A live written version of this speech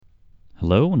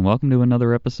Hello and welcome to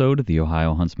another episode of the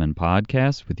Ohio Huntsman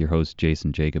Podcast with your hosts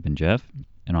Jason, Jacob, and Jeff.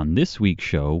 And on this week's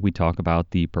show, we talk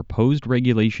about the proposed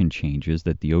regulation changes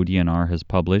that the ODNR has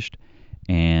published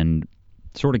and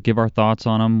sort of give our thoughts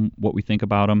on them, what we think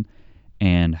about them,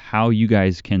 and how you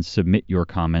guys can submit your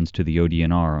comments to the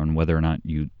ODNR on whether or not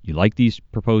you like these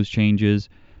proposed changes,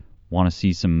 want to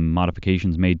see some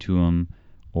modifications made to them,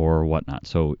 or whatnot.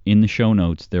 So in the show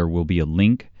notes, there will be a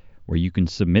link where you can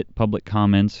submit public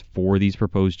comments for these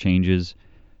proposed changes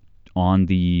on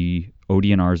the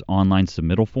ODNR's online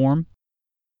submittal form.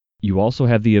 You also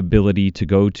have the ability to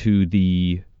go to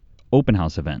the open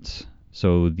house events.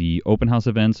 So the open house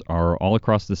events are all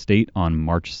across the state on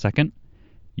March 2nd.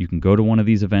 You can go to one of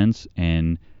these events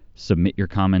and submit your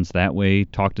comments that way,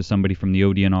 talk to somebody from the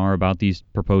ODNR about these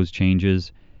proposed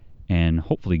changes, and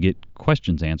hopefully get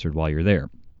questions answered while you're there.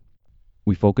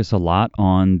 We focus a lot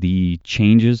on the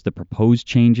changes, the proposed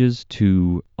changes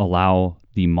to allow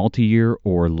the multi-year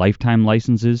or lifetime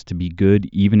licenses to be good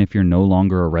even if you're no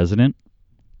longer a resident.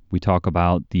 We talk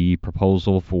about the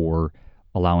proposal for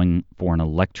allowing for an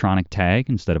electronic tag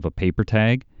instead of a paper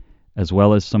tag, as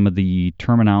well as some of the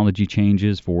terminology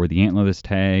changes for the antlerless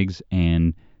tags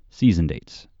and season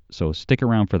dates. So stick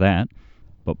around for that.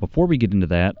 But before we get into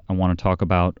that, I want to talk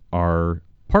about our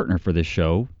partner for this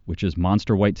show, which is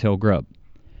Monster Whitetail Grub.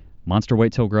 Monster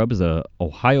Whitetail Grub is a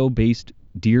Ohio-based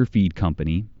deer feed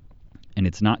company, and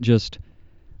it's not just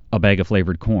a bag of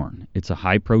flavored corn. It's a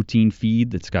high-protein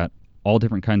feed that's got all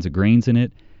different kinds of grains in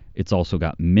it. It's also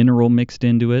got mineral mixed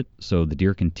into it, so the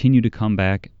deer continue to come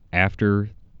back after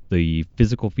the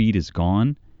physical feed is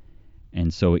gone,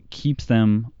 and so it keeps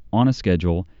them on a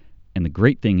schedule. And the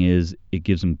great thing is it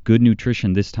gives them good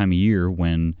nutrition this time of year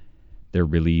when they're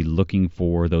really looking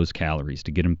for those calories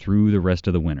to get them through the rest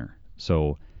of the winter.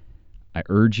 So I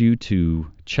urge you to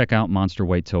check out Monster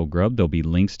Whitetail Grub. There'll be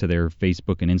links to their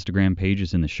Facebook and Instagram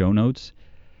pages in the show notes.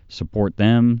 Support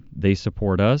them, they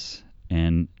support us,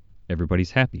 and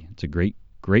everybody's happy. It's a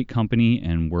great company,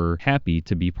 and we're happy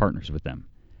to be partners with them.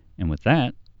 And with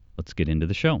that, let's get into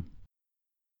the show.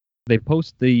 They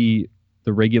post the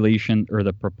regulation or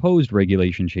the proposed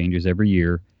regulation changes every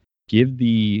year, give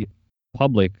the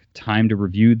public time to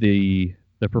review the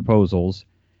proposals,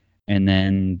 and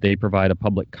then they provide a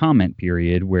public comment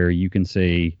period where you can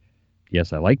say,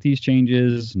 yes, I like these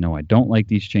changes, no, I don't like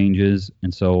these changes.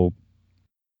 And so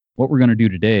what we're going to do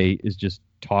today is just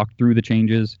talk through the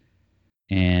changes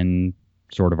and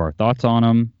sort of our thoughts on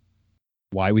them,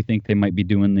 why we think they might be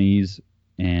doing these,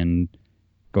 and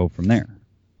go from there.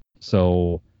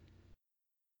 So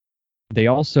they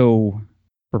also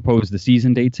propose the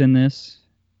season dates in this,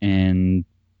 and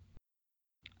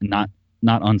not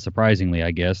unsurprisingly, I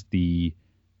guess, the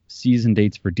season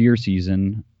dates for deer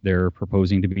season, they're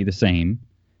proposing to be the same.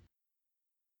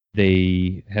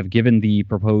 They have given the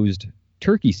proposed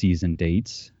turkey season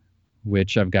dates,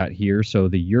 which I've got here. So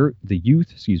the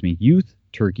youth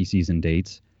turkey season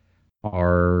dates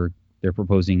they're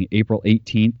proposing April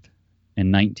 18th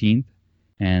and 19th,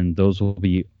 and those will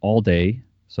be all day,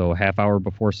 so a half hour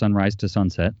before sunrise to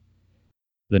sunset.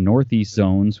 The northeast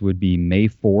zones would be May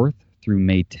 4th through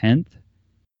May 10th.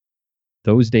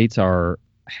 Those dates are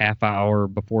half hour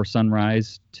before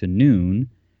sunrise to noon,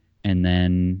 and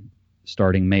then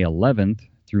starting May 11th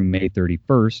through May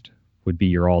 31st would be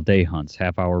your all-day hunts,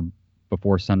 half hour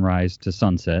before sunrise to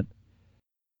sunset.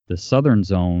 The southern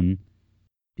zone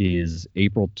is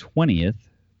April 20th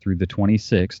through the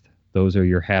 26th. Those are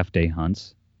your half-day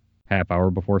hunts, half hour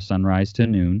before sunrise to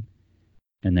noon.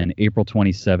 And then April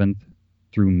 27th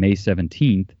through May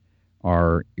 17th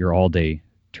are your all-day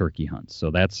turkey hunts.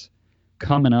 So that's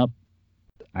coming up.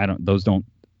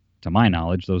 To my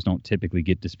knowledge, those don't typically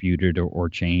get disputed or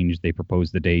changed. They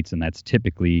propose the dates, and that's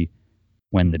typically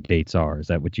when the dates are. Is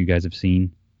that what you guys have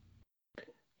seen?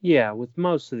 Yeah, with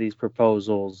most of these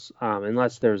proposals,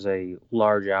 unless there's a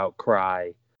large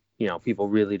outcry, people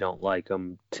really don't like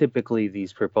them. Typically,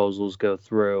 these proposals go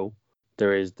through.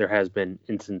 There has been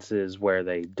instances where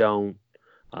they don't.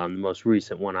 The most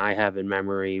recent one I have in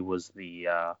memory was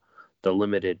the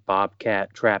limited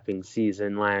bobcat trapping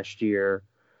season last year.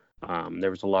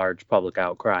 There was a large public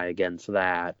outcry against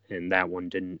that, and that one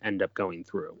didn't end up going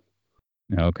through.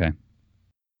 Okay.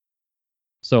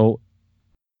 So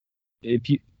if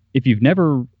you've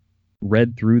never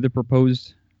read through the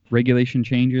proposed regulation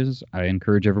changes, I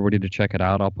encourage everybody to check it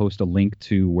out. I'll post a link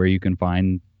to where you can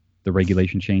find the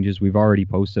regulation changes. We've already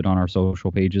posted on our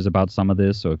social pages about some of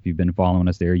this, so if you've been following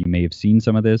us there, you may have seen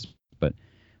some of this, but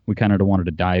we kind of wanted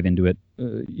to dive into it, a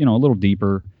little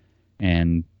deeper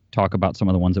and talk about some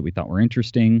of the ones that we thought were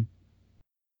interesting.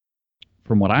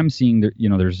 From what I'm seeing,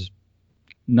 there's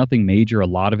nothing major. A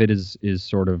lot of it is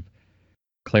sort of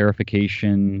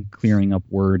clarification, clearing up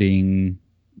wording,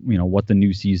 what the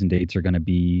new season dates are going to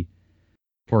be.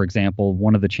 For example,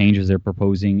 one of the changes they're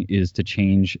proposing is to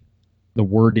change the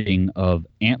wording of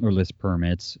antlerless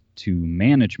permits to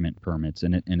management permits,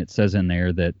 and it says in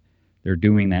there that they're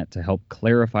doing that to help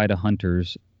clarify to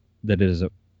hunters that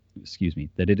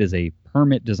it is a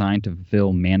permit designed to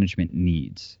fulfill management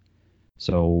needs.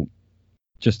 So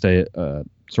just a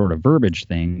sort of verbiage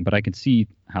thing, but I can see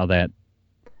how that,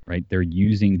 right, they're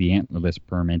using the antlerless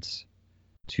permits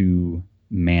to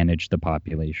manage the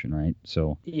population, right?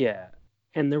 So Yeah,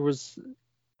 and there was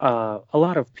a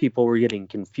lot of people were getting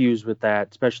confused with that,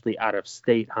 especially out of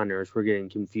state hunters were getting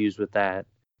confused with that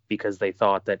because they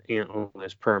thought that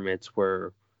antlerless permits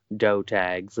were doe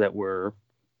tags that were,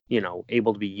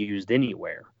 able to be used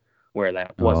anywhere, where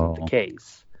that wasn't the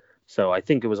case. So I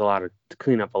think it was to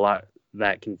clean up a lot of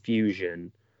that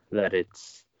confusion, that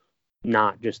it's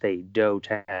not just a doe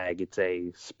tag, it's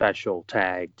a special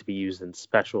tag to be used in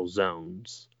special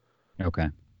zones. Okay.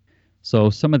 So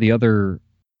some of the other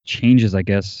changes, I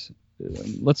guess,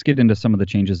 let's get into some of the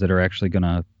changes that are actually going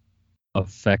to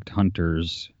affect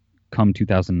hunters come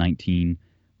 2019,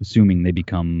 assuming they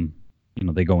become,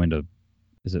 they go into,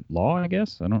 is it law, I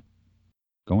guess?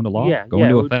 Go into law? Yeah,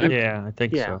 into effect? Yeah, I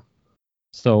think so.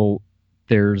 So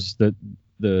there's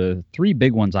the three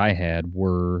big ones I had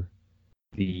were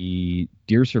the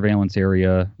deer surveillance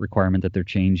area requirement that they're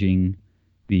changing,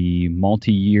 the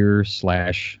multi-year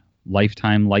 /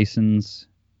 lifetime license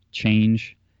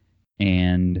change,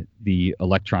 and the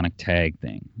electronic tag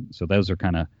thing. So those are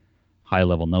kind of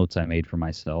high-level notes I made for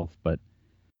myself, but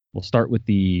we'll start with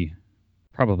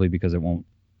probably because it won't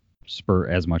spur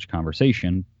as much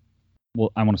conversation.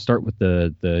 Well, I want to start with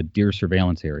the deer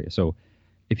surveillance area. So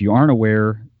if you aren't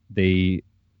aware, it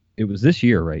was this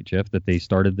year, right, Jeff, that they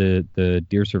started the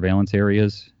deer surveillance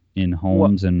areas in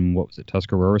Holmes and what was it,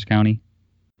 Tuscarawas County?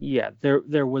 Yeah,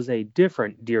 there was a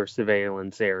different deer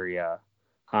surveillance area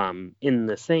in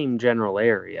the same general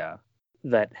area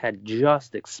that had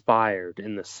just expired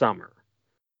in the summer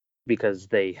because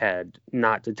they had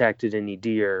not detected any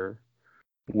deer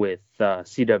with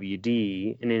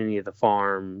CWD in any of the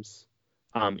farms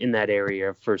in that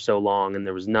area for so long, and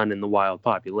there was none in the wild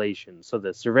population. So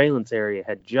the surveillance area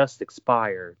had just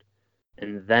expired,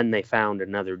 and then they found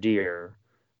another deer,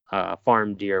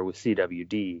 farm deer with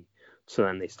CWD. So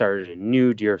then they started a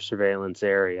new deer surveillance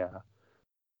area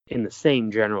in the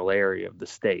same general area of the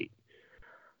state.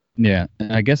 Yeah,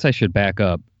 I guess I should back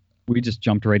up. We just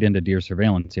jumped right into deer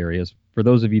surveillance areas. For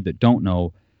those of you that don't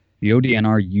know, the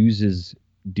ODNR uses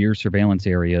deer surveillance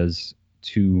areas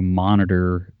to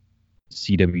monitor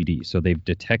CWD. So they've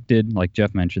detected, like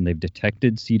Jeff mentioned, they've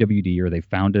detected CWD, or they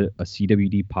found a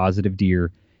CWD positive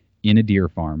deer in a deer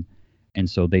farm. And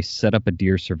so they set up a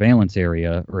deer surveillance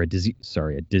area, or a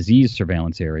disease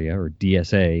surveillance area, or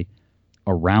DSA,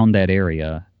 around that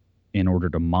area in order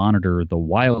to monitor the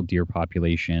wild deer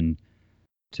population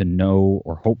to know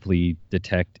or hopefully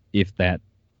detect if that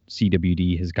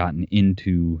CWD has gotten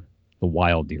into the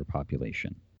wild deer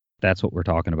population. That's what we're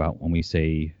talking about when we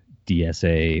say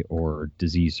DSA or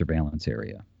disease surveillance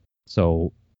area.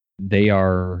 So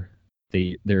they're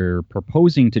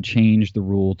proposing to change the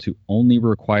rule to only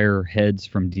require heads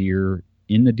from deer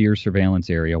in the deer surveillance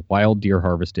area, wild deer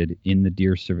harvested in the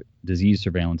disease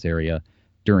surveillance area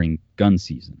during gun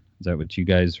season. Is that what you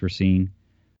guys were seeing?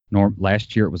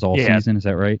 Last year it was all season, is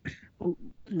that right?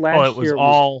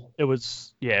 It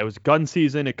was gun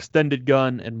season, extended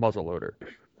gun, and muzzleloader.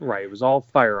 Right, it was all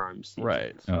firearms season.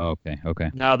 Right. Oh, okay.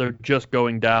 Now they're just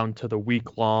going down to the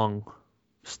week-long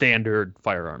standard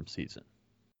firearm season.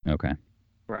 Okay.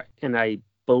 Right, and I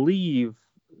believe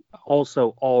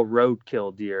also all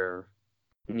roadkill deer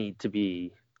need to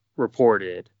be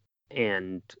reported,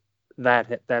 and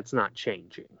that's not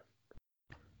changing.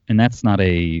 And that's not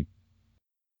a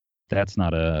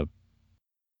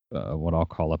what I'll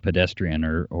call a pedestrian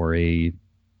or a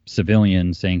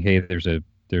civilian saying, hey, there's a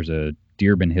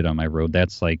deer been hit on my road.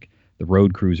 That's like the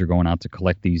road crews are going out to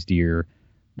collect these deer.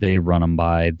 They run them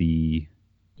by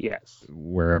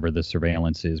wherever the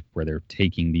surveillance is, where they're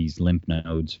taking these lymph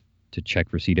nodes to check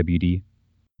for CWD.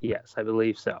 Yes, I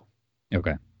believe so.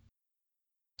 Okay.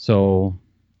 So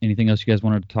anything else you guys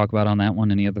wanted to talk about on that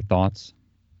one? Any other thoughts?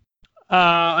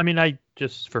 I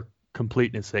just, for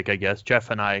completeness sake, I guess,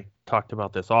 Jeff and I talked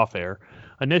about this off air.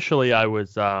 Initially, I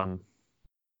was kind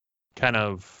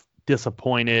of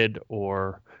disappointed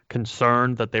or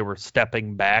concerned that they were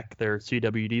stepping back their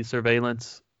CWD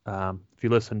surveillance. If you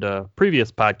listen to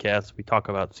previous podcasts, we talk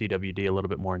about CWD a little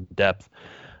bit more in depth,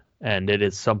 and it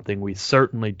is something we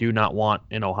certainly do not want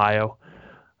in Ohio.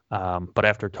 But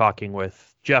after talking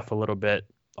with Jeff a little bit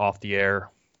off the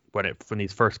air when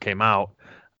these first came out,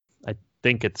 I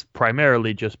think it's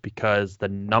primarily just because the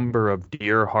number of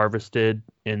deer harvested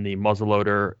in the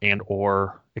muzzleloader and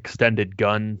or extended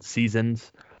gun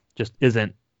seasons just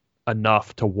isn't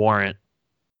enough to warrant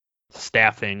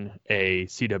staffing a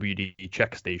CWD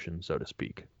check station, so to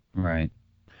speak. Right.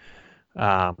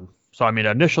 So, I mean,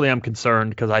 initially I'm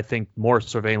concerned because I think more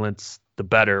surveillance, the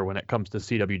better when it comes to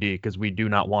CWD, because we do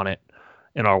not want it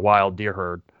in our wild deer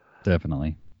herd.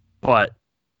 Definitely. But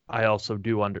I also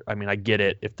I get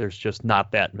it. If there's just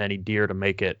not that many deer to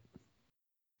make it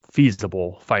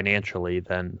feasible financially,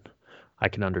 then I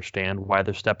can understand why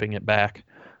they're stepping it back.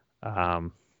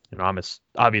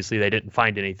 Obviously they didn't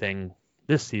find anything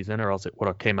this season, or else it would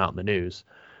have came out in the news.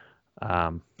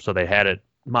 So they had it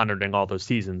monitoring all those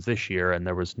seasons this year, and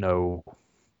there was no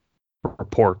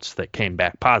reports that came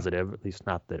back positive, at least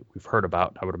not that we've heard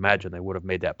about. I would imagine they would have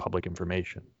made that public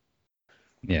information.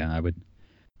 Yeah,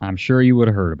 I'm sure you would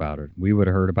have heard about it. We would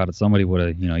have heard about it. Somebody would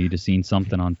have, you'd have seen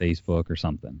something on Facebook or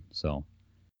something. So, all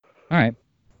right.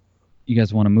 You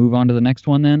guys want to move on to the next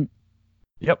one then?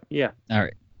 Yep. Yeah. All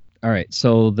right.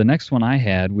 So the next one I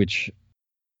had, which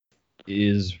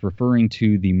is referring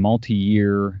to the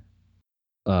multi-year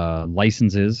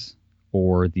licenses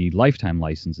or the lifetime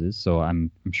licenses. So I'm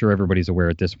sure everybody's aware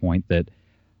at this point that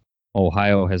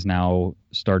Ohio has now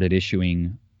started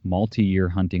issuing multi-year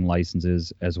hunting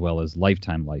licenses as well as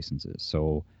lifetime licenses.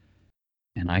 So,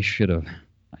 and I should have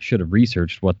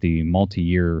researched what the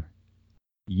multi-year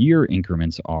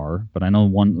increments are, but I know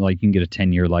one, like, you can get a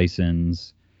 10-year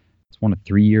license. It's one a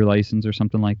 3-year license or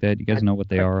something like that. You guys know what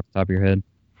they are off the top of your head?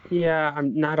 Yeah,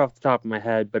 I'm not off the top of my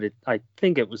head, but I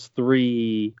think it was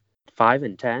 3, 5,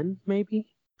 and 10, maybe.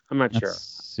 I'm not sure.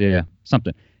 Yeah,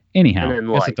 something. Anyhow, I guess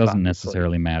life, it doesn't obviously.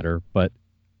 necessarily matter, but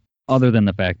other than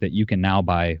the fact that you can now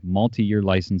buy multi-year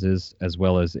licenses as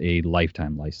well as a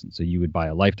lifetime license. So you would buy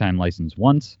a lifetime license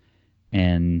once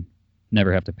and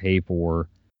never have to pay for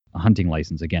a hunting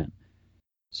license again.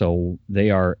 So they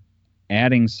are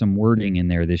adding some wording in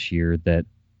there this year that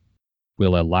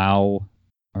will allow,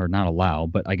 or not allow,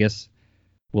 but I guess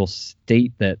will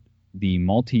state that the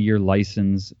multi-year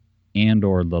license and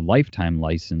or the lifetime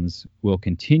license will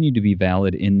continue to be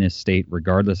valid in this state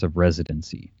regardless of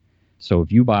residency. So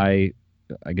if you buy,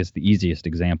 I guess the easiest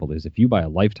example is if you buy a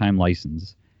lifetime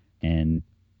license and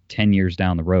 10 years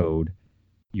down the road,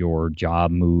 your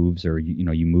job moves or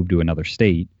you move to another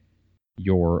state,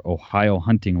 your Ohio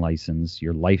hunting license,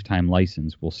 your lifetime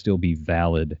license will still be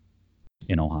valid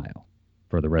in Ohio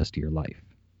for the rest of your life.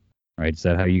 Right? Is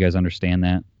that how you guys understand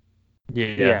that?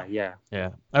 Yeah.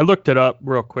 I looked it up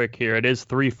real quick here. It is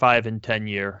 3, 5, and 10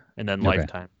 year, and then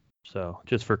lifetime. So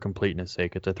just for completeness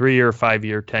sake, it's a 3-year,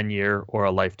 5-year, 10-year, or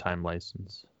a lifetime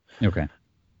license. Okay.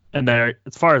 And then,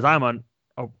 as far as I'm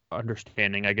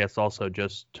understanding, I guess also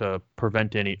just to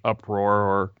prevent any uproar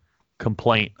or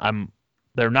complaint,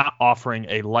 they're not offering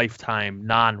a lifetime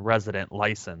non-resident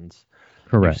license.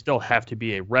 Correct. You still have to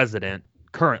be a resident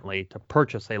currently to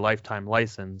purchase a lifetime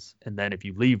license, and then if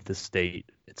you leave the state,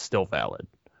 it's still valid.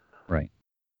 Right.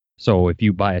 So if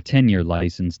you buy a 10-year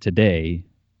license today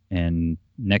and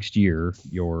next year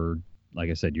like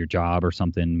I said, your job or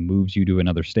something moves you to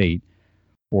another state,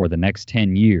 for the next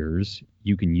 10 years,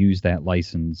 you can use that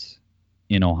license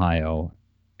in Ohio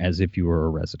as if you were a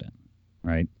resident,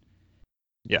 right?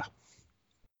 Yeah.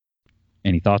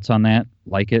 Any thoughts on that?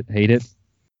 Like it? Hate it?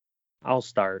 I'll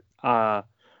start. I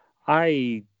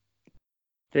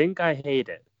think I hate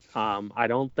it. I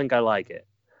don't think I like it.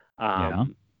 Yeah.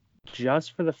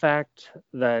 Just for the fact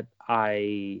that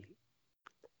I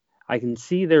can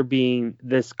see there being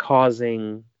this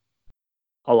causing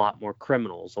a lot more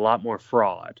criminals, a lot more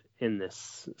fraud in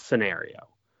this scenario.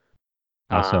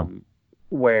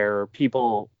 Where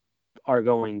people are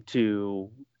going to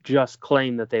just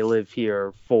claim that they live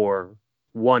here for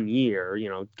 1 year,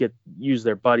 use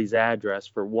their buddy's address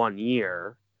for 1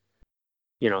 year,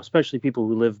 especially people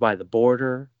who live by the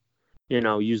border,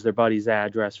 use their buddy's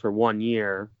address for 1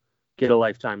 year, get a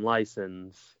lifetime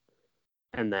license,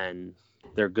 and then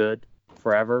they're good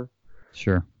forever.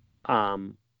 Sure.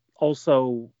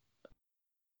 Also,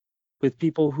 with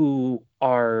people who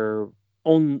are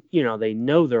they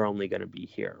know they're only going to be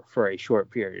here for a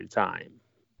short period of time,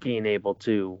 being able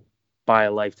to buy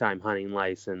a lifetime hunting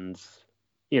license,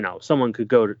 someone could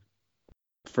go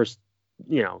for,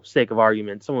 sake of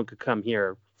argument, someone could come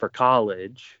here for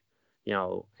college,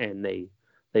 and they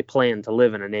plan to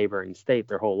live in a neighboring state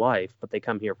their whole life, but they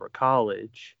come here for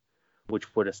college,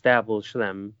 which would establish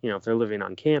them, if they're living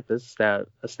on campus, that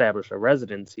establish a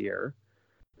residence here.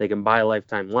 They can buy a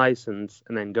lifetime license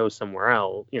and then go somewhere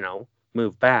else,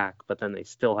 move back, but then they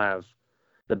still have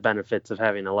the benefits of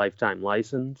having a lifetime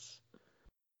license.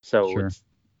 So Sure. it's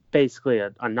basically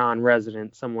a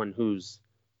non-resident, someone whose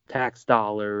tax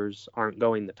dollars aren't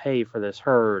going to pay for this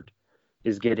herd,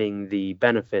 is getting the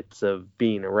benefits of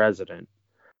being a resident.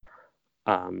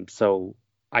 So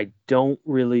I don't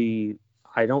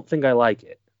think I like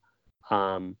it.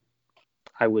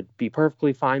 I would be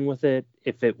perfectly fine with it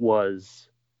if it was,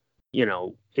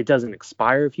 it doesn't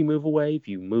expire if you move away. If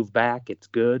you move back, it's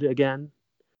good again.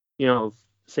 If,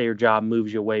 say your job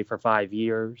moves you away for 5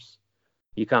 years,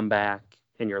 you come back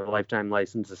and your lifetime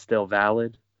license is still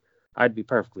valid, I'd be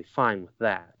perfectly fine with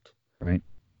that. Right.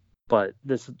 But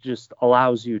this just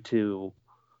allows you to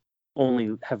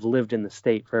only have lived in the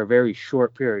state for a very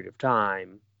short period of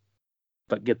time,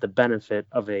 but get the benefit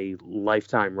of a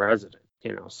lifetime resident,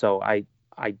 So I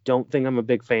don't think I'm a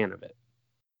big fan of it.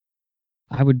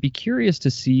 I would be curious to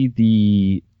see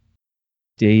the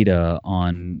data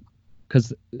on,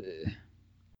 because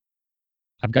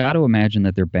I've got to imagine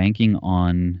that they're banking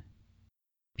on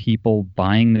people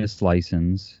buying this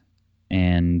license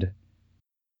and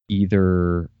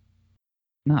either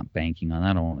not banking on,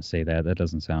 I don't want to say that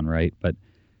doesn't sound right, but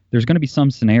there's going to be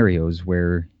some scenarios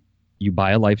where you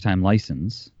buy a lifetime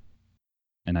license,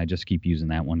 and I just keep using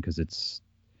that one because it's,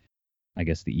 I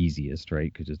guess, the easiest,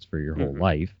 right? Because it's for your whole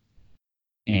life.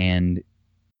 And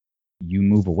you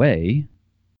move away,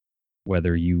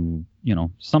 whether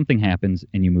something happens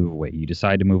and you move away. You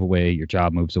decide to move away, your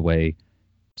job moves away,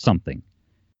 something.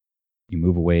 You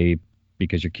move away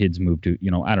because your kids move to,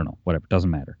 I don't know, whatever,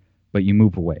 doesn't matter. But you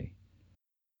move away.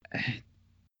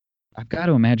 I've got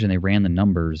to imagine they ran the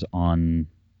numbers on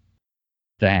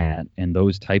that and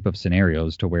those type of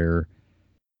scenarios to where,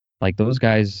 like, those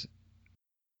guys,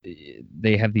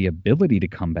 they have the ability to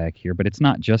come back here, but it's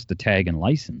not just a tag and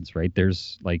license, right?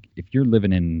 There's, like, if you're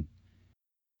living in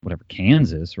whatever,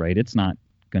 Kansas, right, it's not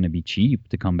going to be cheap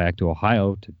to come back to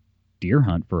Ohio to deer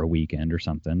hunt for a weekend or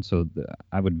something. So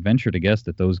I would venture to guess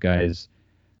that those guys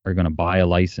are going to buy a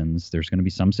license. There's going to be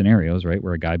some scenarios, right,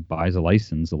 where a guy buys a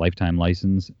license, a lifetime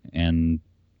license, and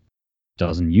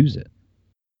doesn't use it.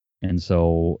 And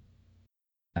so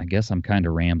I guess I'm kind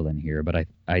of rambling here, but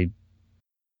I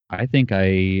think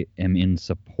I am in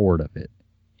support of it,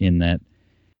 in that,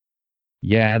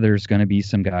 yeah, there's going to be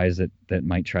some guys that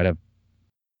might try to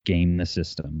game the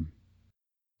system,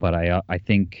 but I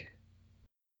think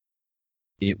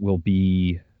it will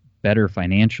be better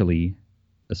financially,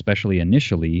 especially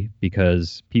initially,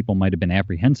 because people might have been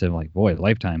apprehensive, like, boy,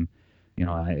 lifetime,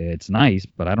 it's nice,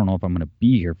 but I don't know if I'm going to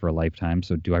be here for a lifetime.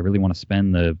 So do I really want to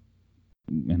spend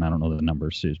and I don't know the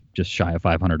numbers, just shy of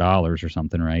 $500 or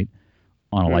something, right,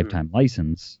 on a lifetime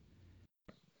license?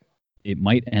 It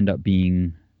might end up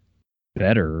being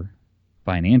better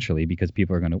financially because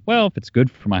people are going to, well, if it's good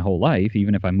for my whole life,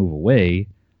 even if I move away,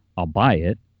 I'll buy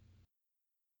it.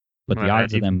 But the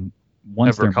odds of them,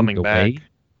 once they're coming away, back.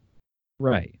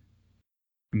 Right.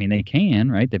 I mean, they can,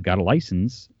 right? They've got a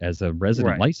license as a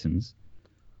resident license.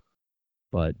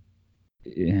 But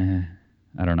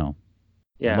I don't know.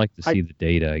 Yeah, I'd like to see the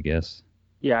data, I guess.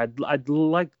 Yeah, I'd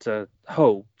like to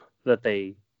hope that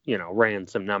they, ran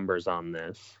some numbers on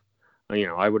this.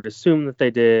 I would assume that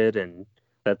they did, and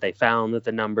that they found that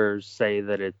the numbers say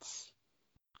that it's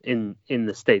in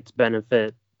the state's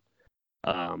benefit.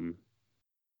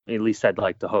 At least I'd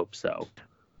like to hope so.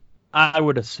 I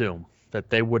would assume that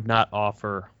they would not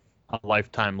offer a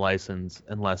lifetime license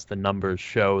unless the numbers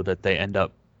show that they end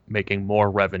up making more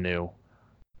revenue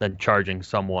than charging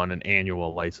someone an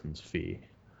annual license fee.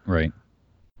 Right.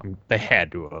 They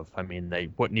had to have. I mean, they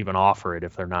wouldn't even offer it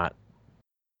if they're not.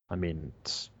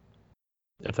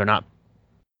 If they're not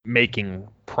making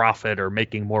profit or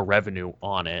making more revenue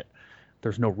on it,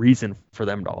 there's no reason for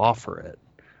them to offer it.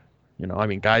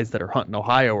 Guys that are hunting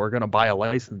Ohio are going to buy a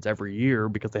license every year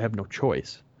because they have no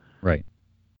choice. Right.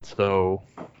 So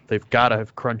they've got to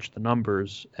have crunched the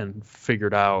numbers and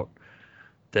figured out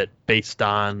that based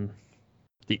on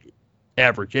the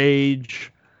average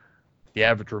age, the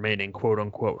average remaining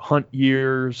quote-unquote hunt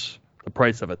years, the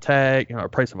price of a tag,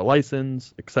 price of a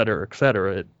license, et cetera,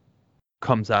 it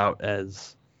comes out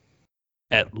as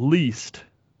at least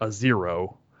a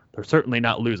zero. They're certainly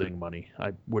not losing money,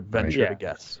 I would venture to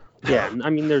guess. Yeah,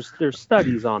 there's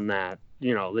studies on that,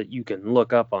 that you can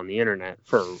look up on the internet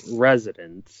for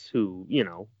residents who,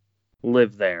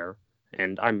 live there.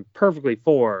 And I'm perfectly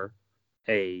for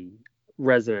a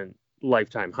resident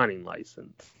lifetime hunting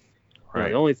license. Right.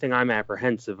 The only thing I'm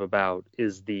apprehensive about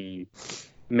is the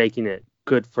making it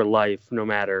good for life no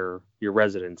matter your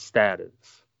resident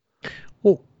status.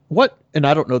 Well, What, and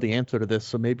I don't know the answer to this,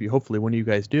 so maybe hopefully one of you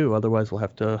guys do, otherwise we'll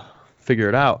have to figure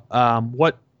it out.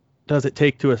 What does it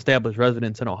take to establish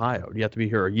residence in Ohio? Do you have to be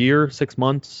here a year, 6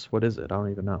 months? What is it? I don't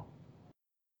even know.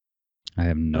 I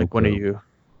have no Like clue. one of you.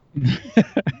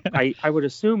 I would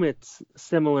assume it's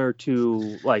similar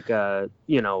to like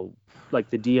like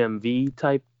the DMV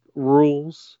type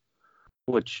rules,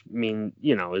 which mean,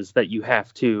 is that you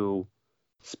have to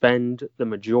spend the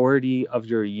majority of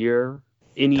your year,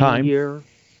 any Time. year,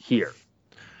 here.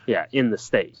 Yeah, in the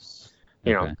state.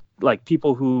 Okay. Like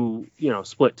people who,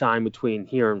 split time between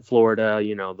here and Florida,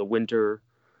 the winter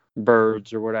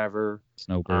birds or whatever.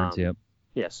 Snowbirds, yep.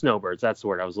 Yeah, snowbirds, that's the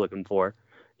word I was looking for.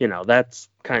 That's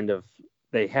kind of,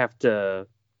 they have to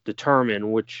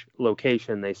determine which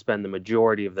location they spend the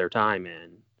majority of their time in.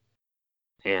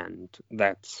 And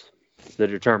that's the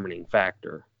determining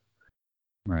factor.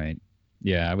 Right.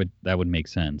 Yeah, that would make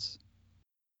sense.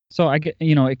 So I get,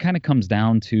 it kind of comes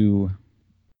down to,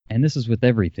 and this is with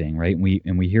everything, right?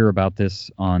 We hear about this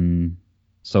on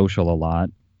social a lot.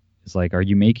 It's like, are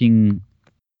you making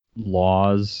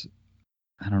laws?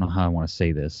 I don't know how I want to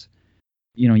say this.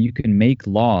 You can make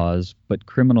laws, but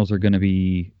criminals are going to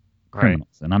be criminals.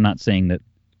 Right. And I'm not saying that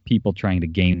people trying to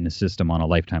game the system on a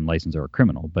lifetime license are a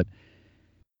criminal, but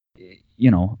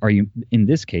are you, in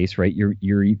this case, right?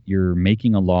 You're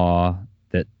making a law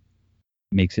that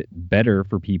makes it better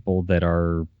for people that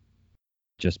are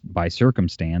just by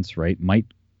circumstance, right, might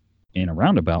in a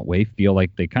roundabout way feel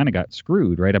like they kind of got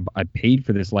screwed, right? I paid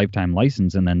for this lifetime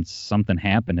license and then something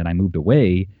happened and I moved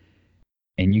away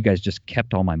and you guys just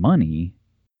kept all my money.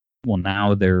 Well,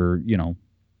 now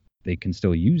they can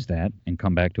still use that and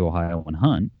come back to Ohio and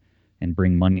hunt and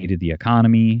bring money to the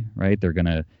economy, right?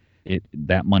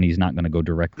 That money is not going to go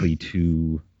directly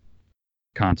to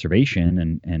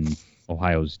conservation and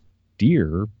Ohio's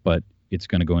deer, but it's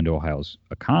going to go into Ohio's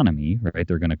economy, right?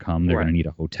 They're going to come, they're going to need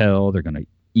a hotel, they're going to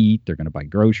eat, they're going to buy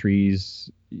groceries,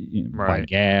 buy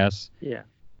gas. Yeah.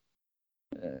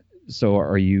 So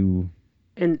are you...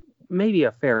 And maybe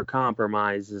a fair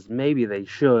compromise is maybe they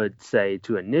should say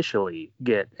to initially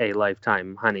get a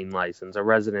lifetime hunting license, a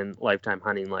resident lifetime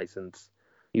hunting license,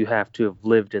 you have to have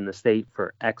lived in the state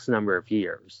for X number of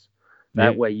years.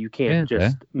 That way you can't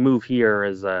just move here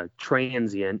as a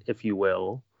transient, if you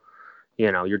will.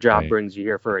 Your job brings you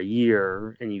here for a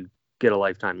year and you get a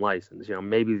lifetime license.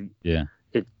 Maybe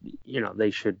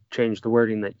they should change the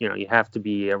wording that, you have to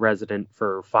be a resident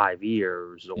for 5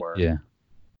 years or... Yeah.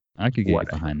 I could get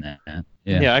behind that.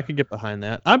 Yeah, I could get behind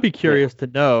that. I'd be curious to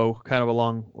know, kind of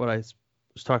along what I was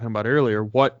talking about earlier,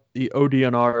 what the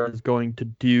ODNR is going to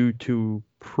do to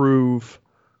prove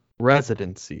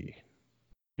residency.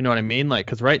 You know what I mean? Like,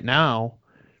 because right now,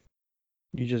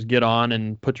 you just get on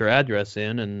and put your address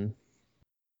in, and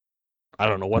I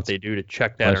don't know what they do to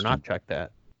check that or not check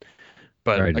that.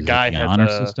 But a guy has honor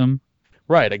system.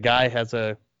 Right, a guy has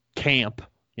a camp,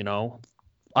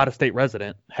 out-of-state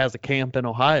resident, has a camp in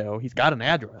Ohio. He's got an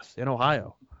address in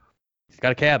Ohio. He's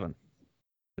got a cabin.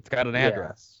 It's got an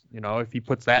address. If he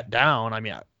puts that down, I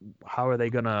mean, how are they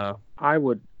going to... I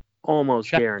would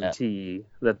almost guarantee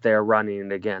that they're running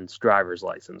it against driver's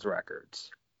license records.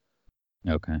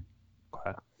 Okay.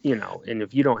 And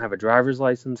if you don't have a driver's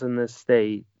license in this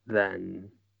state, then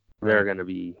they're going to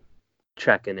be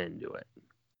checking into it.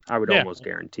 I would almost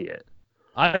guarantee it.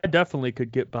 I definitely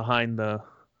could get behind the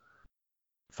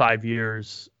 5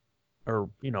 years or,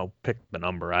 pick the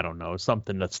number. I don't know,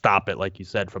 something to stop it, like you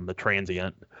said, from the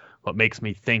transient. What makes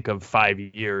me think of 5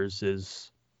 years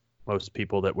is most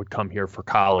people that would come here for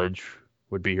college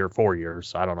would be here 4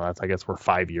 years. I don't know. I guess where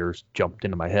 5 years jumped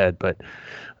into my head. But,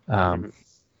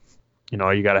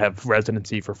 you got to have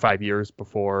residency for 5 years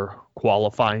before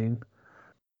qualifying.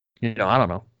 I don't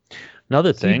know.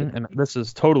 Another thing, and this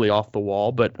is totally off the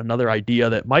wall, but another idea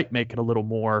that might make it a little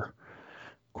more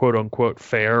quote unquote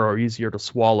fair or easier to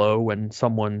swallow when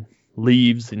someone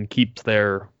leaves and keeps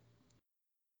their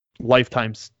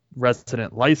lifetime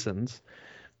resident license.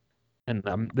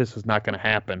 And this is not going to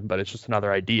happen, but it's just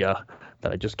another idea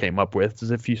that I just came up with,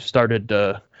 is if you started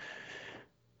to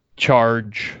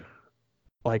charge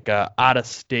like a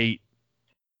out-of-state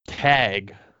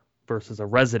tag versus a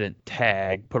resident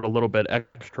tag, put a little bit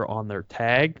extra on their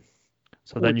tag.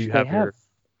 So then you have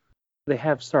They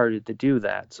have started to do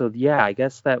that. So yeah, I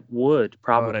guess that would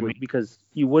probably, because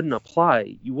you wouldn't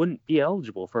be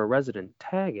eligible for a resident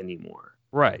tag anymore.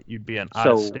 Right. You'd be an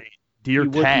out-of-state deer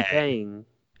tag. You would be paying,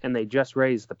 and they just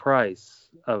raised the price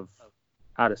of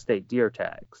out-of-state deer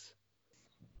tags.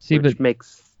 Which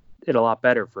makes it a lot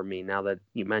better for me now that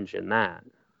you mentioned that.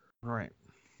 Right.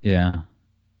 Yeah.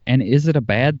 And is it a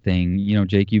bad thing? You know,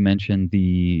 Jake, you mentioned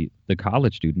the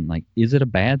college student. Like, is it a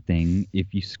bad thing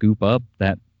if you scoop up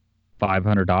that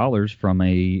 $500 from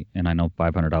and I know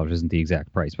 $500 isn't the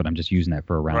exact price, but I'm just using that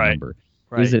for a round Right. number.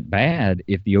 Is Right. it bad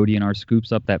if the ODNR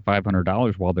scoops up that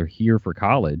 $500 while they're here for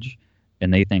college,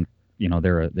 and they think, you know,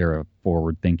 they're a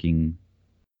forward-thinking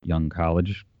young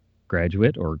college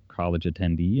graduate or college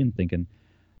attendee, and thinking,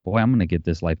 boy, I'm going to get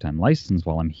this lifetime license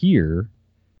while I'm here,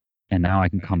 and now I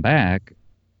can come back.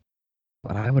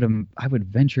 But I would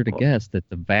venture to Well, guess that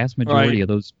the vast majority Right. of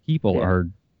those people Yeah.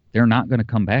 they're not going to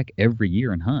come back every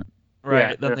year and hunt.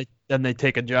 Right. Yeah. Then they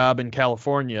take a job in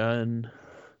California and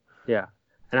Yeah.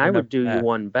 And they're I never would do you back.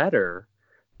 one better,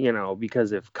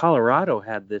 because if Colorado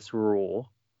had this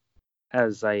rule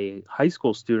as a high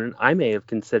school student, I may have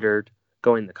considered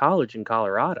going to college in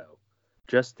Colorado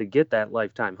just to get that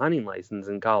lifetime hunting license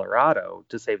in Colorado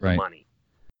to save the Right. money.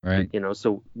 Right.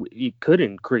 So you could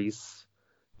increase,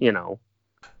 you know,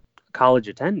 college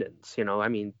attendance, I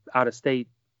mean, out of state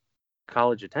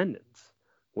college attendance,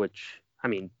 which, I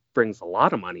mean, brings a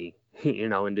lot of money,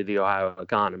 into the Ohio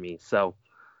economy. So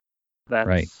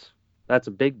Right. that's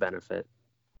a big benefit.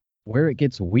 Where it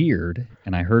gets weird,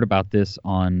 and I heard about this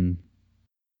on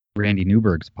Randy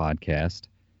Newberg's podcast,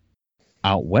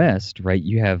 out west, right?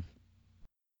 You have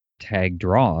tag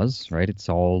draws, right? It's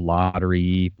all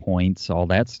lottery points, all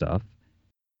that stuff.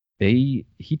 He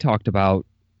talked about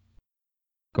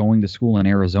going to school in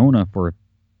Arizona for a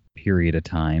period of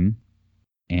time,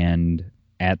 and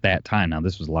at that time, now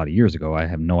this was a lot of years ago, I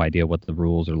have no idea what the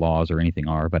rules or laws or anything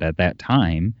are, but at that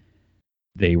time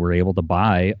they were able to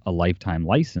buy a lifetime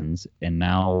license, and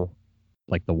now,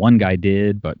 like, the one guy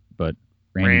did, but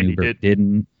Randy Newberg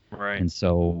didn't. Right. And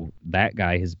so that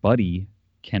guy, his buddy,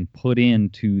 can put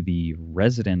into the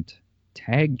resident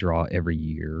tag draw every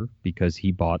year because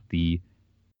he bought the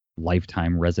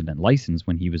lifetime resident license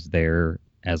when he was there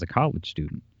as a college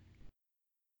student.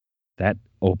 That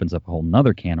opens up a whole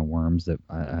nother can of worms that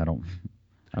I don't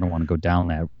want to go down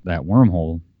that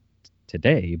wormhole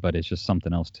today, but it's just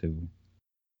something else to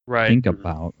Right. think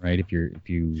about, right? If you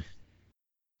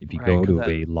Right, go 'cause to that-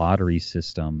 a lottery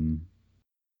system,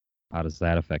 how does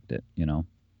that affect it? You know?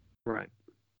 Right.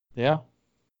 Yeah.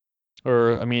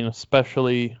 Or, I mean,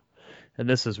 especially, and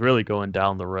this is really going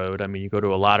down the road. I mean, you go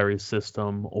to a lottery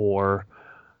system or,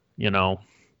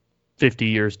 50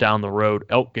 years down the road,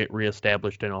 elk get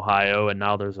reestablished in Ohio, and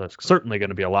now there's certainly going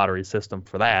to be a lottery system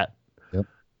for that. Yep.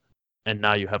 And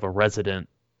now you have a resident,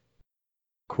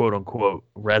 quote unquote,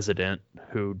 resident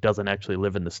who doesn't actually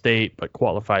live in the state but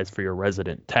qualifies for your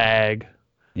resident tag.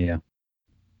 Yeah.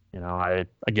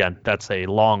 Again, that's a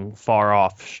long, far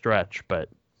off stretch, but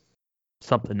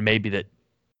something maybe that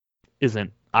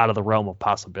isn't out of the realm of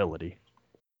possibility.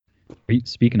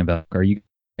 Speaking of elk, are you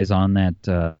guys on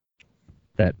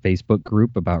that Facebook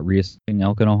group about reestablishing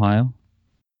elk in Ohio?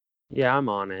 Yeah, I'm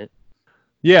on it.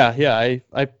 Yeah,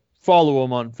 I follow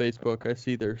them on Facebook. I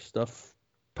see their stuff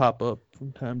pop up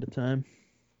from time to time.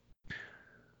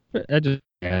 I just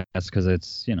ask because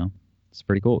it's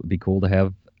pretty cool. It'd be cool to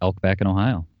have elk back in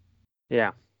Ohio.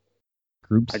 Yeah.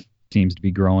 Groups seems to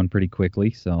be growing pretty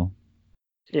quickly, so.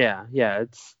 Yeah,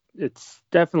 it's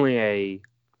definitely a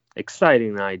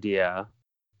exciting idea.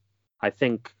 I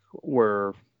think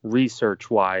we're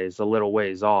research-wise a little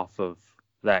ways off of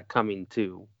that coming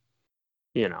to,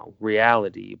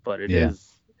 reality, but it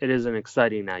is an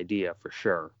exciting idea for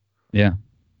sure. Yeah.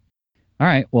 All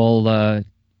right. Well,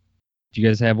 do you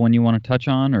guys have one you want to touch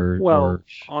on, or...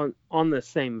 on the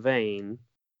same vein,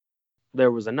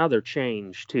 there was another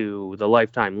change to the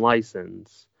lifetime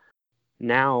license.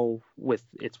 Now,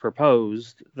 it's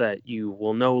proposed that you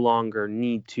will no longer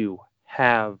need to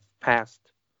have passed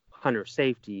hunter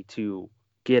safety to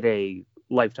get a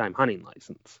lifetime hunting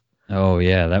license. Oh,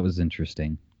 yeah, that was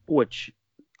interesting. Which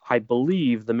I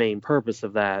believe the main purpose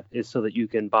of that is so that you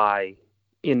can buy,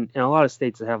 in a lot of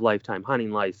states that have lifetime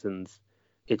hunting license,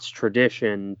 it's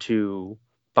tradition to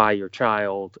buy your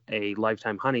child a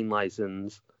lifetime hunting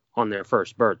license on their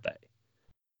first birthday.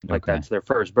 Like, Okay. that's their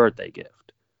first birthday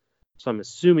gift. So I'm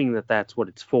assuming that that's what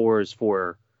it's for, is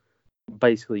for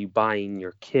basically buying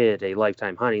your kid a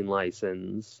lifetime hunting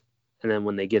license, and then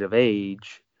when they get of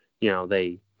age,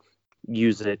 they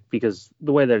use it, because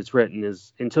the way that it's written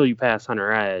is until you pass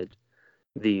hunter ed,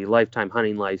 the lifetime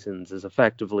hunting license is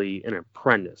effectively an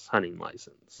apprentice hunting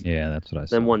license. Yeah, that's what I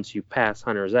saw. Then once you pass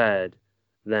hunter's ed,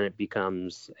 then it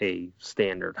becomes a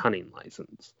standard hunting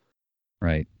license.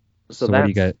 Right. So what that's do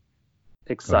you got?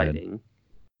 exciting.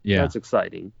 Yeah. That's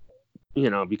exciting.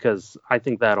 Because I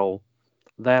think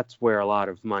that's where a lot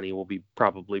of money will be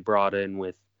probably brought in,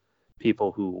 with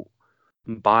people who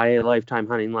buy a lifetime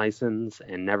hunting license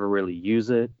and never really use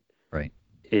it Right.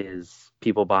 is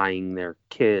people buying their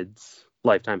kids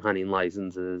lifetime hunting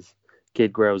licenses.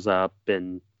 Kid grows up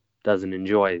and doesn't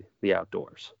enjoy the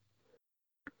outdoors.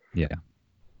 Yeah.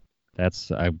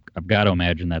 I've got to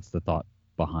imagine that's the thought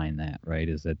behind that, right?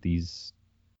 Is that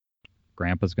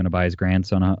grandpa's going to buy his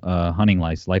grandson a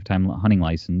lifetime hunting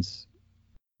license,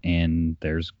 and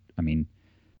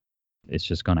it's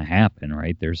just going to happen,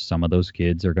 right? There's some of those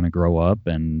kids are going to grow up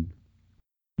and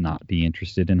not be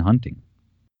interested in hunting,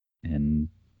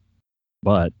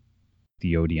 but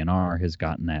the ODNR has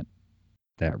gotten that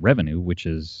revenue, which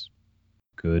is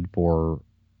good for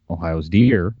Ohio's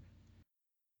deer,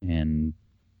 and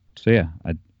so yeah,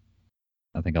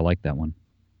 I think I like that one.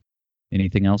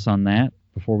 Anything else on that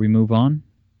before we move on?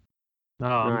 No,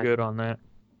 I'm good on that.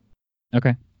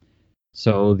 Okay.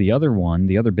 So the other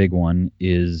big one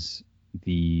is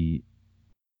the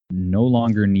no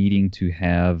longer needing to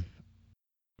have,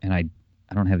 and I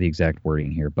don't have the exact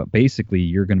wording here, but basically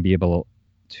you're going to be able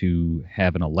to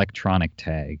have an electronic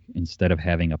tag instead of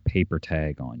having a paper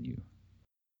tag on you.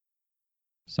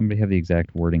 Somebody have the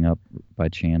exact wording up by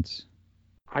chance?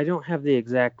 I don't have the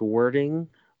exact wording,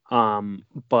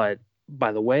 but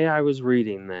by the way I was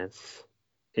reading this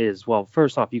is, well,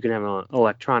 first off, you can have an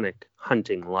electronic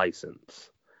hunting license,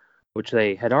 which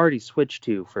they had already switched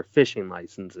to for fishing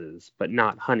licenses, but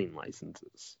not hunting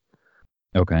licenses.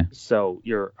 Okay. So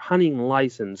your hunting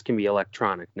license can be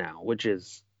electronic now, which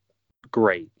is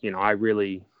great. I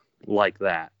really like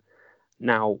that.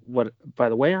 Now, by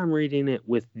the way I'm reading it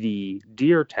with the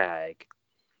deer tag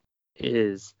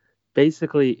is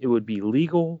basically it would be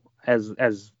legal as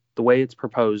the way it's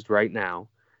proposed right now.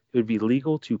 It would be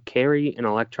legal to carry an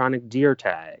electronic deer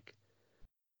tag,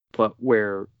 but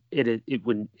where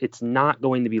it's not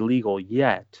going to be legal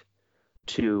yet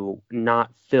to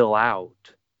not fill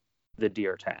out the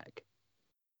deer tag,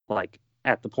 like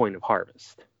at the point of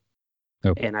harvest.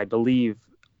 Okay. And I believe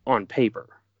on paper,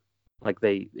 like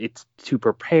it's to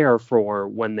prepare for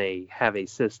when they have a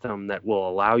system that will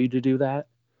allow you to do that,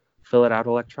 fill it out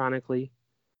electronically,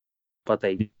 but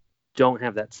they don't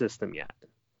have that system yet.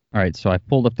 All right, so I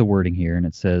pulled up the wording here, and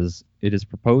it says, it is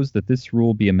proposed that this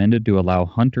rule be amended to allow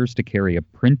hunters to carry a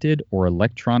printed or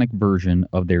electronic version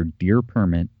of their deer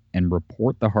permit and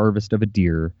report the harvest of a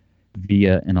deer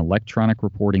via an electronic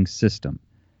reporting system.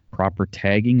 Proper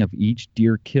tagging of each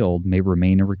deer killed may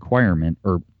remain a requirement,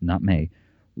 or not may,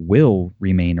 will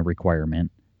remain a requirement.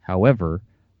 However,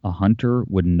 a hunter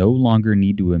would no longer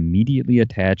need to immediately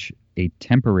attach a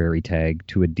temporary tag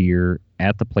to a deer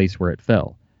at the place where it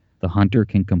fell. The hunter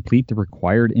can complete the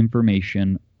required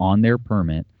information on their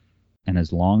permit, and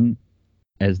as long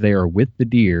as they are with the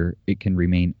deer, it can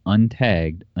remain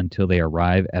untagged until they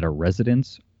arrive at a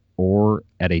residence or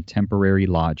at a temporary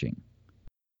lodging.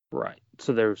 Right.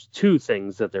 So there's two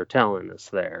things that they're telling us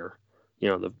there.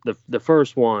 The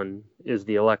first one is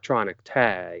the electronic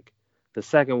tag. The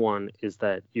second one is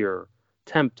that your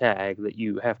temp tag that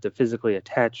you have to physically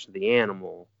attach to the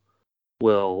animal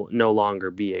will no longer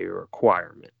be a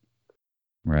requirement.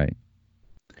 Right.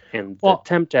 And the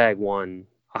temp tag one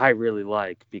I really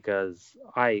like because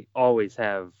I always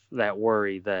have that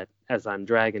worry that as I'm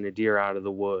dragging a deer out of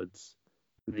the woods,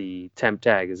 the temp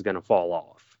tag is going to fall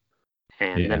off.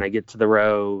 And then I get to the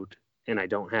road and I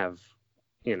don't have,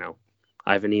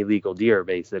 I have an illegal deer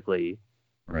basically.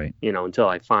 Right. Until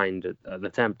I find the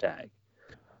temp tag.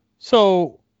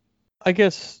 So I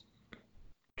guess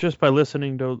just by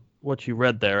listening to what you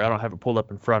read there, I don't have it pulled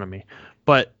up in front of me,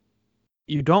 but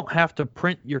you don't have to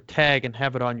print your tag and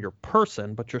have it on your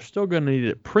person, but you're still going to need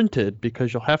it printed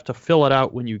because you'll have to fill it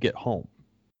out when you get home.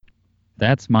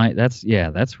 That's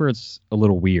where it's a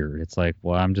little weird. It's like,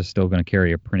 well, I'm just still going to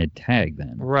carry a printed tag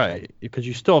then. Right, because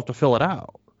you still have to fill it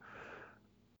out.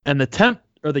 And the temp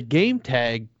or the game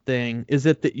tag thing, is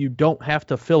it that you don't have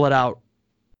to fill it out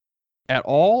at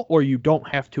all, or you don't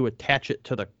have to attach it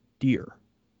to the deer?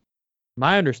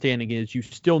 My understanding is you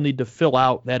still need to fill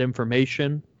out that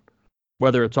information,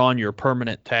 whether it's on your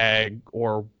permanent tag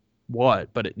or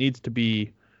what, but it needs to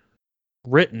be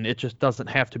written. It just doesn't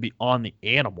have to be on the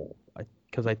animal,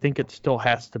 because I think it still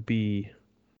has to be.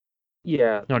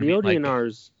 Yeah, the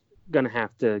ODNR's going to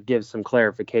have to give some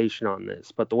clarification on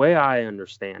this, but the way I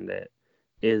understand it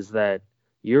is that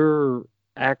your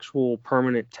actual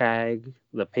permanent tag,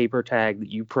 the paper tag that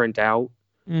you print out,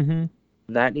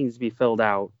 that needs to be filled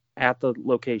out at the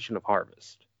location of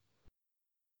harvest.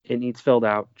 It needs filled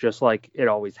out just like it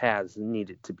always has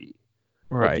needed to be.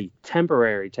 Right. But the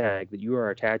temporary tag that you are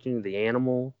attaching to the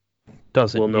animal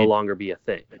will no longer be a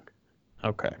thing.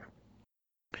 Okay.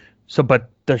 So,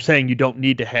 but they're saying you don't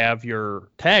need to have your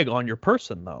tag on your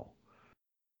person, though.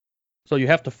 So you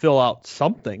have to fill out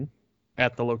something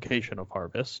at the location of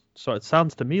harvest. So it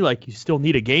sounds to me like you still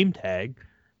need a game tag.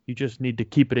 You just need to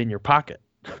keep it in your pocket.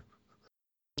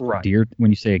 Right. Deer. When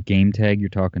you say a game tag, you're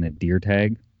talking a deer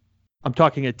tag. I'm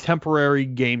talking a temporary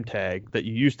game tag that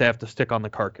you used to have to stick on the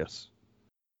carcass.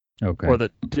 Okay. Or the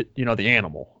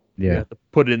animal. Yeah. You have to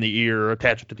put it in the ear,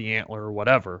 attach it to the antler, or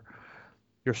whatever.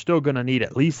 You're still going to need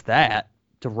at least that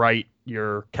to write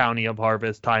your county of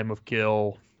harvest, time of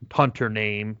kill, hunter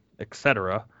name,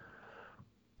 etc.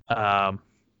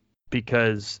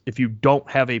 Because if you don't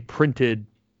have a printed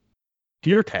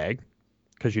deer tag,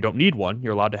 because you don't need one,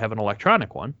 you're allowed to have an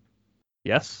electronic one.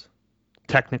 Yes,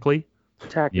 technically.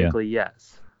 Technically,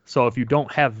 yes. So if you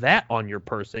don't have that on your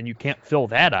person, you can't fill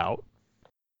that out.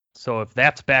 So if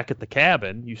that's back at the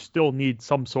cabin, you still need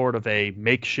some sort of a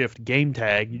makeshift game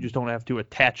tag. You just don't have to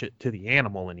attach it to the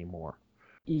animal anymore.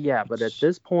 Yeah, but at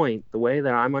this point, the way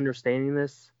that I'm understanding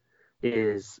this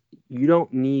is you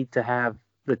don't need to have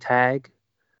the tag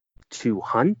to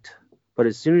hunt, but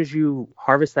as soon as you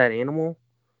harvest that animal,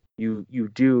 you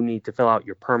do need to fill out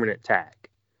your permanent tag.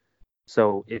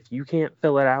 So if you can't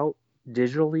fill it out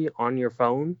digitally on your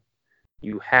phone,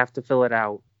 you have to fill it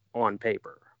out on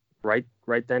paper, right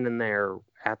then and there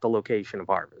at the location of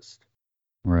harvest.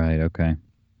 Right. Okay.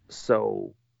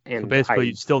 So basically,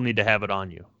 you still need to have it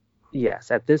on you. Yes,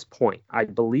 at this point, I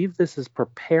believe this is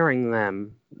preparing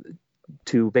them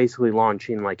to basically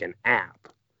launching like an app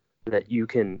that you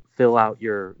can fill out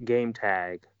your game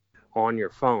tag on your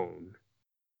phone.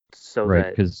 So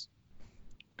right, because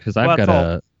I've Well, got that's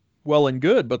a well and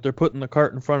good, but they're putting the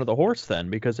cart in front of the horse then,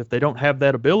 because if they don't have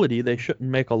that ability, they shouldn't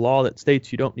make a law that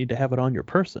states you don't need to have it on your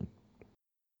person.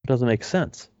 It doesn't make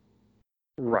sense.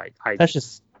 right. That's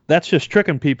just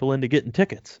tricking people into getting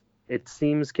tickets. It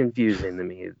seems confusing to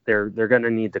me. They're going to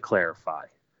need to clarify.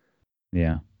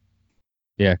 yeah,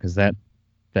 because that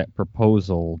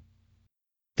proposal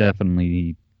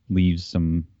definitely leaves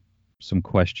some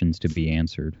questions to be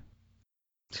answered.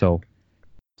 So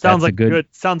sounds like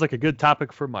a good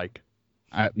topic for Mike.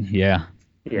 Yeah.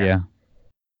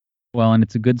 Well, and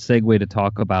it's a good segue to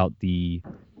talk about the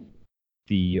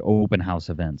open house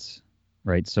events,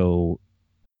 right? So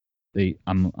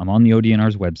I'm on the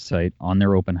ODNR's website on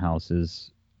their open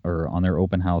houses or on their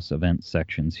open house event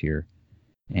sections here,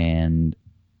 and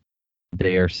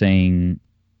they are saying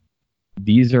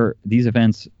these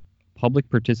events, public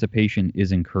participation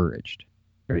is encouraged,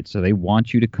 right? So they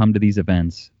want you to come to these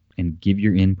events and give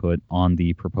your input on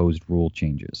the proposed rule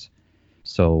changes.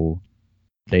 So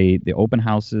the open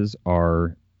houses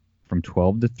are from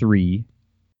 12 to 3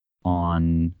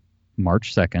 on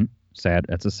March 2nd.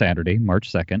 That's a Saturday,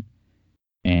 March 2nd.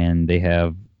 And they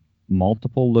have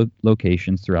multiple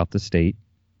locations throughout the state.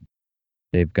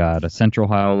 They've got a Central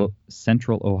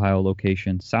Ohio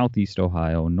location, Southeast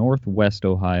Ohio, Northwest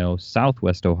Ohio,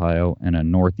 Southwest Ohio, and a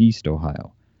Northeast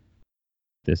Ohio.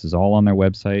 This is all on their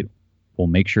website. We'll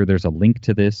make sure there's a link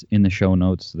to this in the show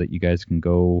notes so that you guys can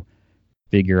go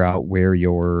figure out where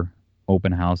your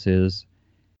open house is,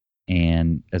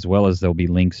 and as well as there'll be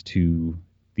links to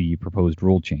the proposed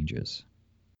rule changes.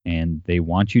 And they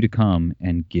want you to come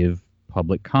and give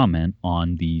public comment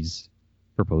on these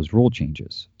proposed rule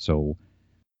changes. So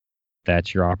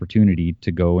that's your opportunity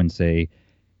to go and say,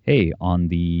 hey, on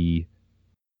the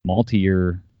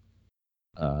multi-year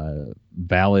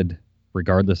valid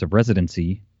regardless of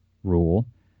residency rule,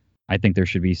 I think there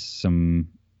should be some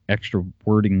extra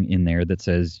wording in there that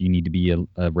says you need to be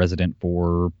a resident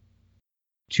for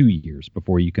 2 years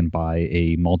before you can buy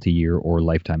a multi-year or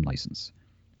lifetime license,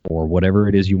 or whatever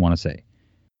it is you want to say.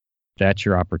 That's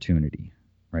your opportunity,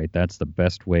 right? That's the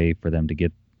best way for them to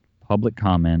get public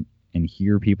comment and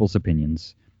hear people's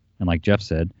opinions. And like Jeff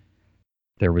said,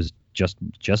 there was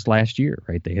just last year,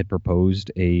 right? They had proposed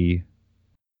a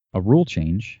rule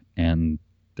change, and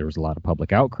there was a lot of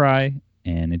public outcry,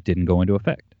 and it didn't go into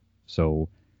effect. So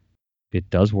it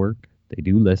does work. They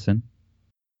do listen,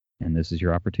 and this is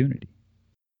your opportunity.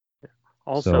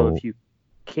 Also, if you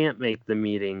can't make the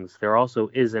meetings, there also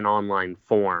is an online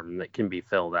form that can be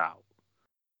filled out.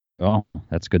 Oh,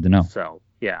 that's good to know. So,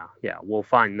 yeah, we'll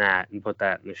find that and put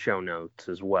that in the show notes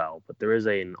as well. But there is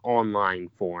an online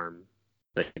form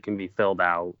that can be filled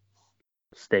out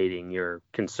stating your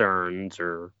concerns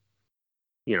or,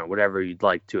 whatever you'd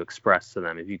like to express to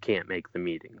them if you can't make the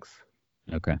meetings.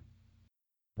 Okay.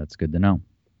 That's good to know.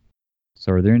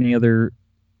 So are there any other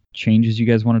changes you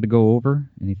guys wanted to go over?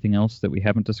 Anything else that we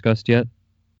haven't discussed yet?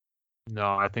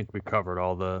 No, I think we covered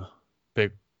all the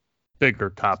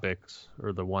bigger topics,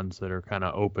 or the ones that are kind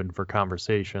of open for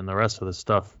conversation. The rest of the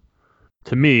stuff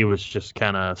to me was just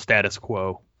kind of status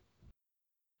quo.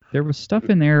 There was stuff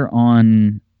in there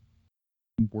on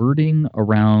wording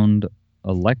around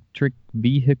electric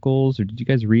vehicles, or did you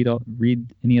guys read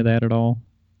any of that at all?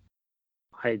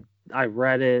 I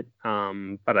read it,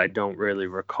 but I don't really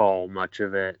recall much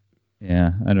of it.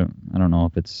 Yeah, I don't know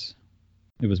if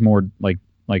it was more like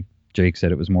Jake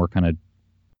said, it was more kind of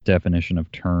definition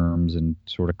of terms and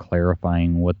sort of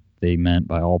clarifying what they meant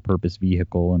by all-purpose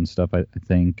vehicle and stuff. I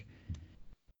think.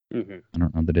 Mm-hmm. I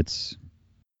don't know that it's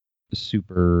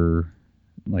super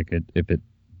if it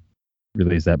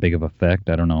really is that big of effect.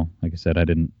 I don't know. Like I said, I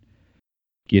didn't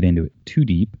get into it too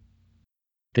deep.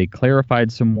 They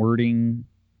clarified some wording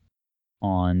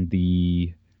on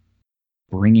the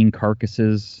bringing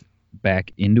carcasses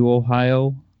back into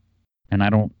Ohio, and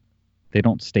they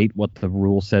don't state what the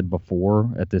rule said before.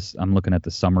 I'm looking at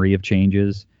the summary of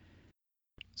changes.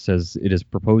 It says it is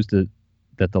proposed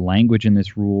that the language in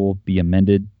this rule be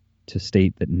amended to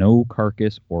state that no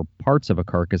carcass or parts of a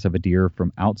carcass of a deer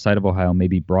from outside of Ohio may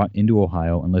be brought into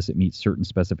Ohio unless it meets certain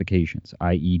specifications,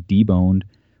 i.e. deboned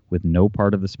with no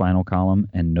part of the spinal column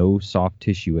and no soft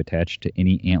tissue attached to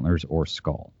any antlers or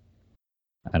skull.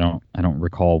 I don't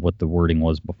recall what the wording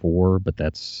was before, but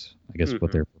that's, I guess,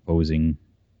 what they're proposing.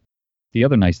 The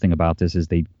other nice thing about this is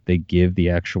they give the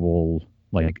actual,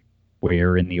 like,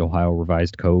 where in the Ohio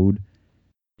Revised Code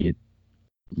it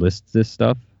lists this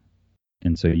stuff.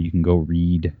 And so you can go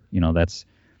read, that's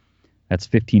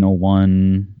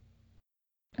 1501.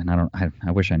 And I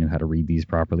wish I knew how to read these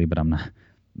properly, but I'm not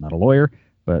a lawyer.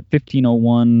 But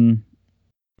 1501,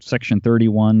 section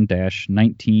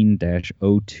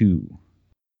 31-19-02,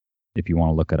 if you want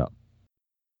to look it up.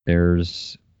 I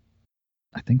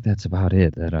think that's about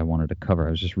it that I wanted to cover.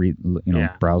 I was just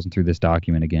browsing through this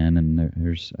document again,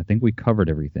 and I think we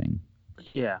covered everything.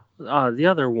 Yeah. The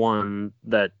other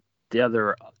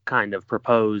kind of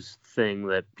proposed thing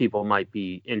that people might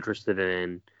be interested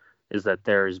in is that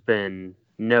there's been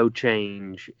no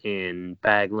change in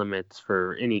bag limits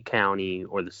for any county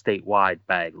or the statewide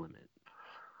bag limit.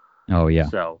 Oh, yeah.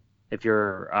 So if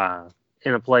you're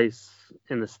in a place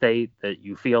in the state that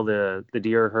you feel the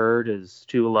deer herd is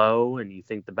too low and you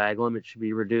think the bag limit should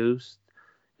be reduced,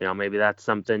 maybe that's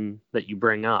something that you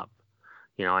bring up.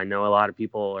 I know a lot of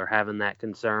people are having that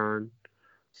concern.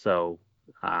 So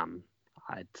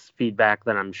it's feedback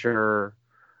that I'm sure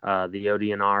the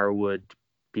ODNR would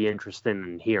be interested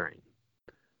in hearing.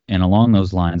 And along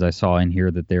those lines, I saw in here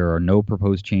that there are no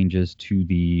proposed changes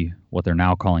to what they're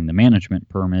now calling the management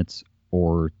permits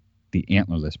or the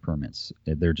antlerless permits.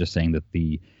 They're just saying that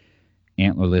the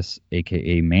antlerless,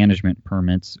 aka management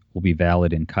permits, will be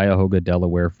valid in Cuyahoga,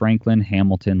 Delaware, Franklin,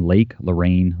 Hamilton, Lake,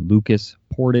 Lorain, Lucas,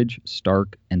 Portage,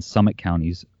 Stark, and Summit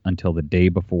counties until the day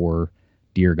before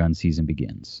deer gun season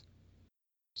begins.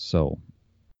 So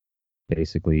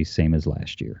basically same as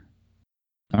last year.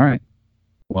 All right.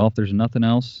 Well, if there's nothing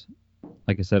else,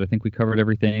 like I said, I think we covered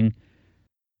everything.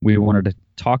 We wanted to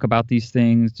talk about these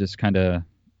things, just kind of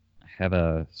have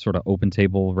a sort of open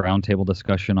table, round table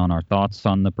discussion on our thoughts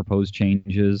on the proposed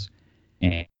changes,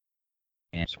 and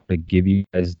sort of give you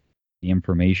guys the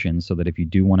information so that if you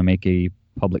do want to make a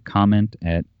public comment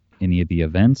at any of the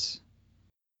events,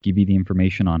 give you the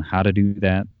information on how to do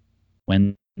that,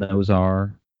 when those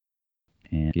are,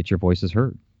 and get your voices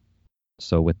heard.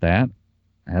 So with that,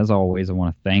 as always, I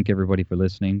want to thank everybody for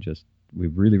listening. We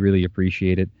really, really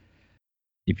appreciate it.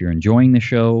 If you're enjoying the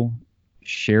show,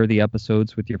 share the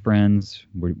episodes with your friends.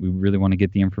 We really want to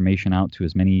get the information out to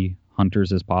as many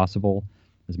hunters as possible,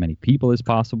 as many people as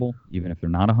possible. Even if they're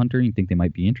not a hunter and you think they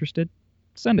might be interested,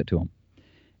 send it to them.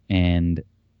 And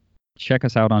check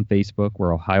us out on Facebook.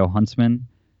 We're Ohio Huntsman.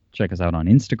 Check us out on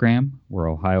Instagram.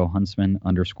 We're Ohio Huntsman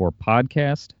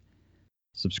 _podcast.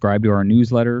 Subscribe to our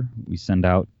newsletter. We send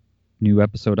out new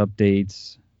episode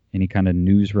updates, any kind of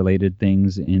news related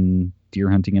things in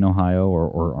deer hunting in Ohio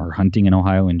or hunting in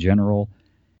Ohio in general.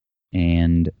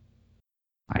 And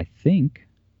I think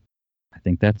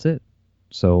that's it.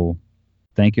 So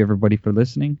thank you everybody for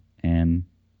listening, and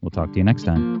we'll talk to you next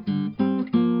time.